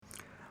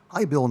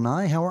Hi, Bill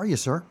Nye. How are you,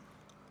 sir?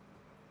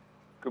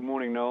 Good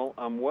morning, Noel.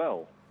 I'm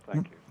well,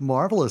 thank you.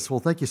 Marvelous. Well,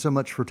 thank you so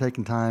much for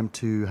taking time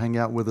to hang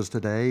out with us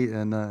today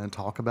and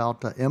talk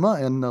about Emma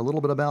and a little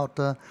bit about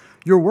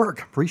your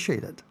work.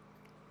 Appreciate it.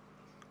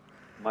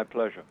 My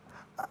pleasure.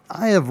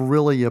 I have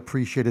really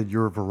appreciated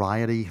your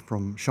variety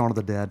from Shaun of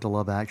the Dead to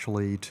Love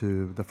Actually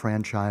to the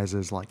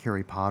franchises like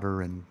Harry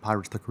Potter and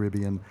Pirates of the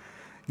Caribbean.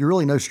 You're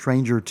really no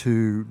stranger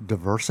to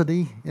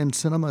diversity in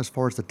cinema as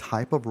far as the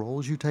type of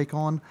roles you take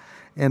on.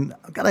 And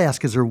I've got to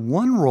ask, is there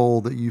one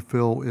role that you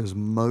feel is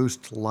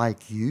most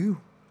like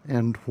you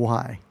and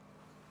why?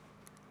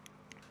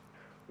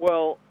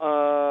 Well,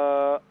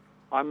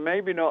 I'm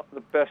maybe not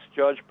the best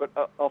judge, but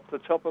off the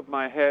top of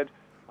my head,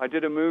 I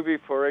did a movie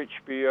for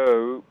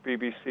HBO,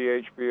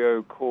 BBC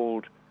HBO,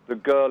 called The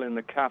Girl in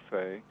the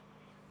Cafe,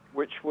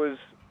 which was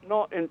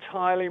not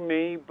entirely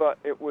me, but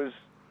it was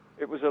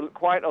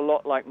quite a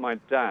lot like my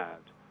dad.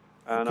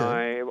 And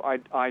Okay.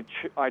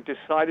 I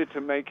decided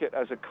to make it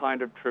as a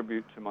kind of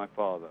tribute to my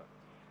father.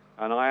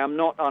 And I am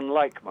not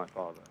unlike my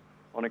father.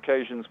 On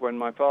occasions when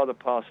my father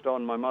passed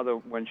on, my mother,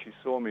 when she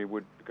saw me,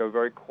 would go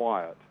very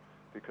quiet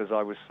because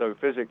I was so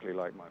physically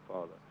like my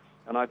father.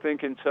 And I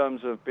think in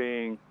terms of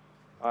being,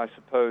 I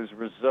suppose,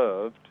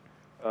 reserved,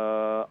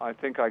 I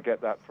think I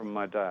get that from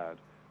my dad.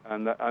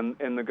 And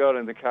in The Girl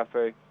in the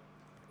Cafe,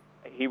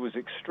 he was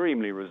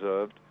extremely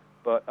reserved,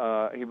 but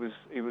he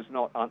was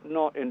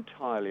not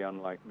entirely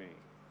unlike me.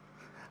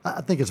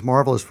 I think it's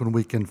marvelous when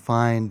we can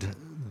find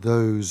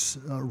those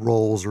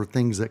roles or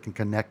things that can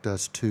connect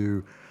us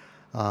to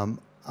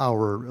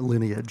our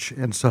lineage.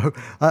 And so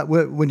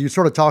when you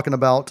started talking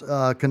about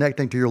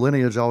connecting to your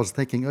lineage, I was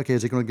thinking, okay,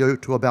 is he going to go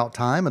to About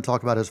Time and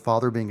talk about his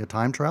father being a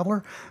time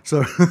traveler?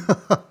 So,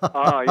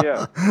 Ah,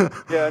 yeah,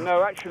 yeah.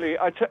 No, actually,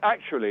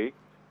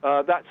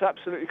 that's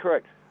absolutely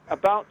correct.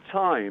 About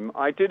time,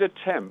 I did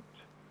attempt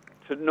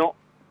to not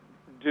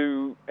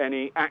do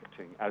any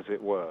acting, as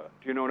it were.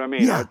 Do you know what I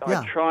mean? yeah, I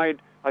yeah,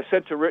 tried. I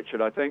said to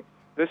Richard, I think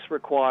this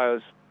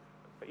requires,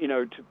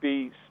 to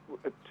be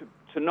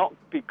to not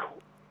be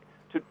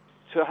to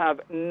to have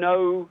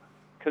no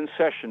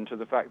concession to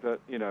the fact that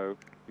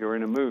you're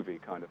in a movie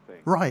kind of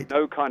thing. right.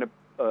 No kind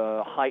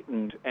of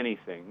heightened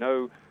anything.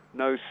 No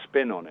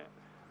spin on it.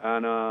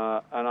 And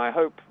I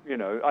hope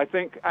I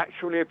think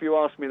actually, if you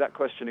ask me that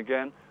question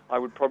again, I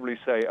would probably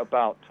say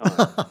About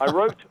Time. I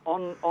wrote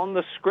on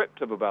the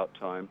script of About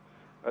Time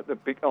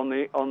on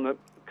the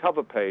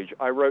cover page.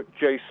 I wrote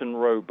Jason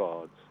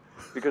Robards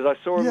because I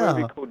saw a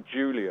movie Yeah, called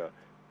Julia,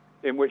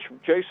 in which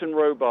Jason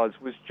Robards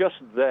was just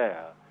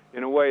there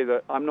in a way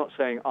that I'm not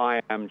saying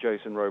I am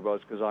Jason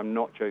Robards because I'm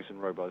not Jason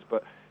Robards,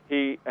 but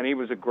he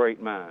was a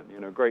great man,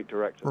 great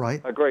director,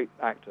 right. a great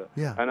actor,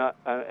 Yeah.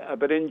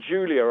 but in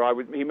Julia,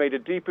 he made a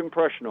deep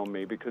impression on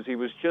me because he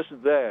was just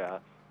there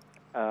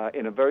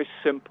in a very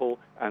simple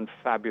and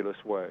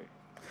fabulous way.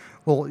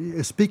 Well,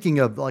 speaking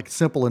of like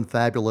simple and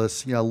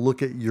fabulous,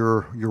 look at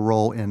your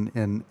role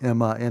in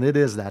Emma, and it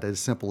is that is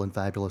simple and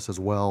fabulous as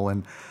well.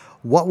 And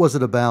what was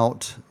it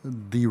about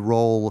the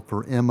role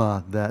for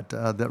Emma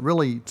that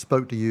really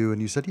spoke to you, and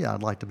you said, "Yeah,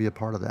 I'd like to be a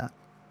part of that."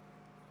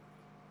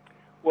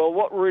 Well,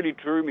 what really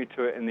drew me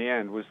to it in the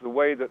end was the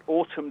way that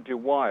Autumn de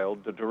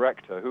Wilde, the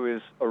director, who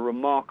is a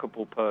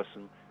remarkable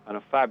person and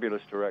a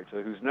fabulous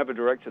director who's never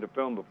directed a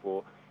film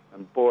before,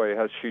 and boy,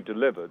 has she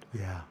delivered.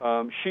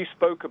 Yeah. She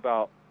spoke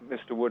about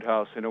Mr.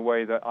 Woodhouse in a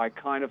way that I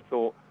kind of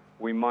thought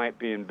we might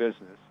be in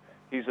business.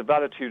 He's a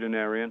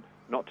valetudinarian,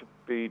 not to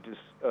be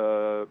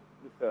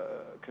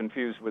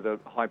confused with a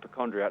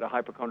hypochondriac. A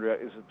hypochondriac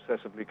is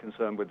obsessively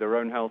concerned with their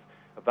own health.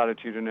 A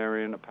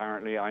valetudinarian,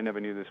 apparently, I never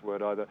knew this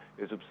word either,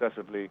 is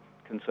obsessively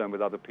concerned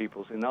with other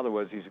people's. In other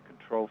words, he's a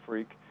control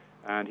freak,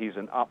 and he's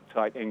an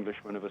uptight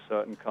Englishman of a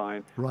certain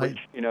kind, which, Right.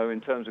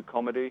 in terms of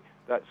comedy,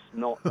 that's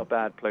not a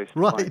bad place to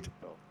find Right.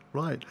 yourself.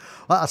 Right.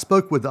 I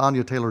spoke with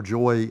Anya Taylor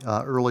Joy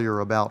earlier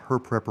about her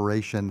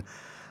preparation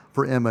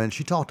for Emma, and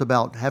she talked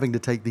about having to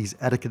take these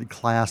etiquette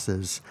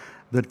classes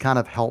that kind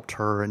of helped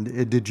her.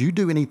 And did you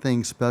do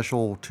anything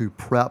special to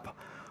prep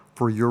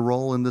for your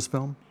role in this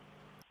film?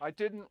 I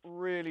didn't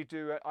really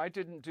do it. I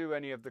didn't do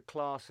any of the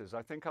classes.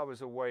 I think I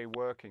was away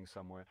working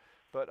somewhere,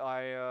 but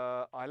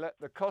I let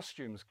the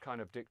costumes kind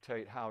of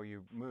dictate how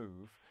you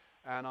move,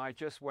 and I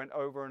just went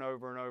over and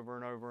over and over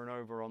and over and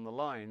over on the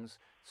lines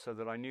so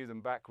that I knew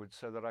them backwards,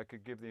 so that I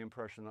could give the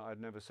impression that I'd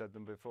never said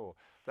them before.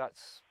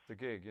 That's the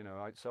gig,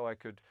 so I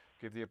could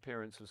give the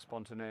appearance of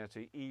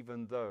spontaneity,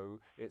 even though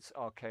it's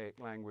archaic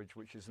language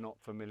which is not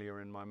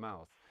familiar in my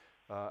mouth.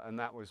 And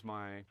that was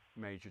my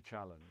major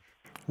challenge.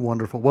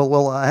 Wonderful.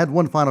 Well, I had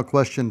one final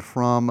question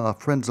from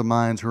friends of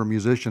mine who are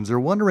musicians. They're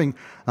wondering,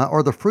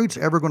 are the Fruits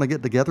ever going to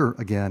get together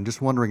again?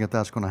 Just wondering if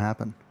that's going to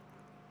happen.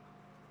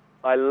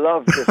 I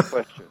love this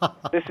question.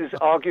 This is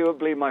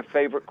arguably my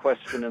favorite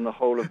question in the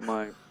whole of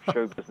my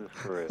show business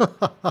career.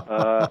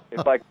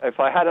 If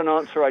I had an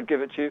answer, I'd give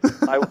it to you.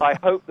 I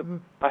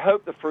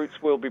hope the Fruits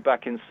will be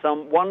back in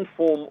some one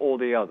form or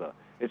the other.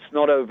 It's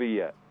not over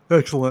yet.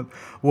 Excellent.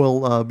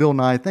 Well, Bill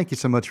Nye, thank you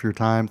so much for your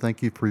time.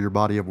 Thank you for your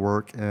body of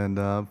work and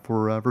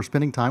for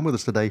spending time with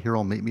us today here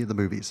on Meet Me at the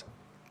Movies.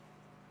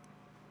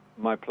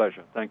 My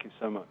pleasure. Thank you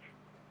so much.